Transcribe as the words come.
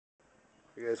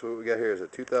Hey guys, what we got here is a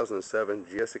 2007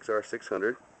 GSXR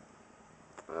 600.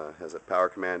 Has a power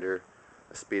commander,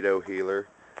 a speedo healer.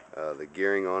 The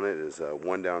gearing on it is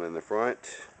 1 down in the front,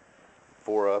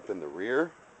 4 up in the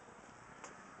rear.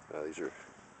 These are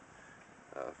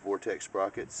Vortex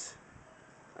sprockets.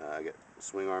 I got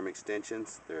swing arm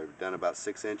extensions. They're done about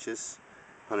 6 inches.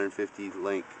 150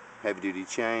 link heavy duty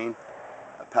chain.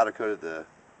 Powder coated the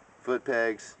foot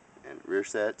pegs and rear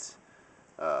sets.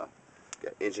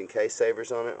 Got engine case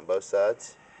savers on it on both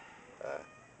sides.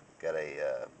 Got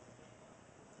a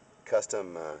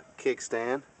custom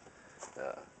kickstand.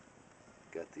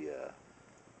 Got the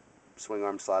swing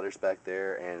arm sliders back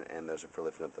there, and those are for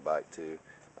lifting up the bike too.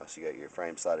 Also, you got your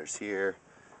frame sliders here,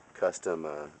 custom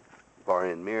bar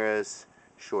end mirrors,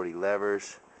 shorty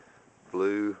levers,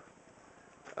 blue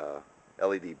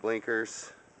LED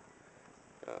blinkers.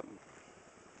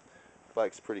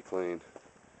 Bike's pretty clean.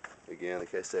 Again, the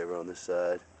case saver on this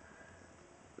side.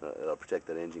 It'll protect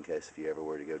that engine case if you ever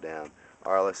were to go down.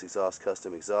 RLS exhaust,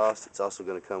 custom exhaust. It's also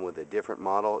going to come with a different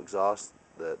model exhaust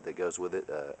that goes with it,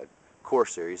 a Core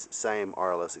Series, same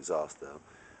RLS exhaust though.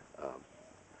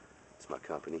 It's my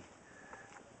company.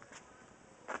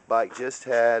 Bike just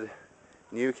had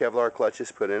new Kevlar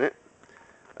clutches put in it,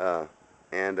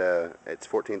 and it's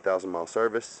 14,000 mile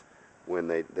service. When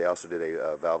they also did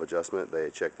a valve adjustment, they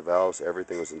checked the valves,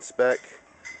 everything was in spec.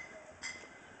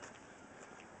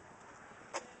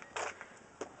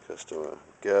 Custom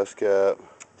gas cap.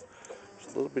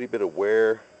 Just a little bitty bit of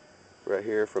wear right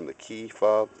here from the key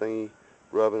fob thingy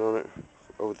rubbing on it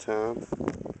over time.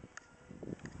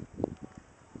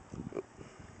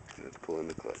 Let's pull in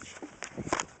the clutch.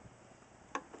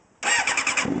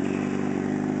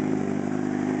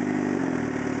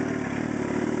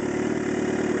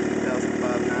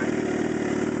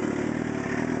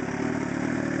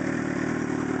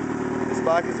 This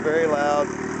bike is very loud.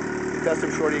 The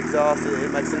custom shorty exhaust,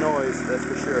 it makes a noise, that's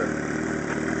for sure.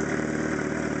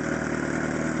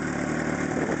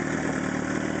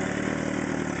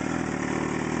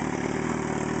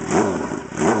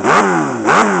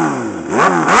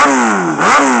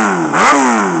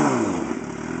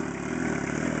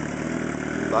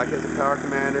 The bike has a power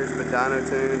commander, it's been dyno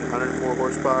tuned, 104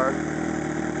 horsepower.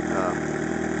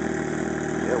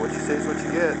 Yeah, what you see is what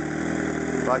you get.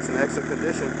 The bike's in excellent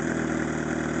condition.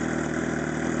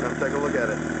 Come take a look at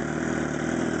it.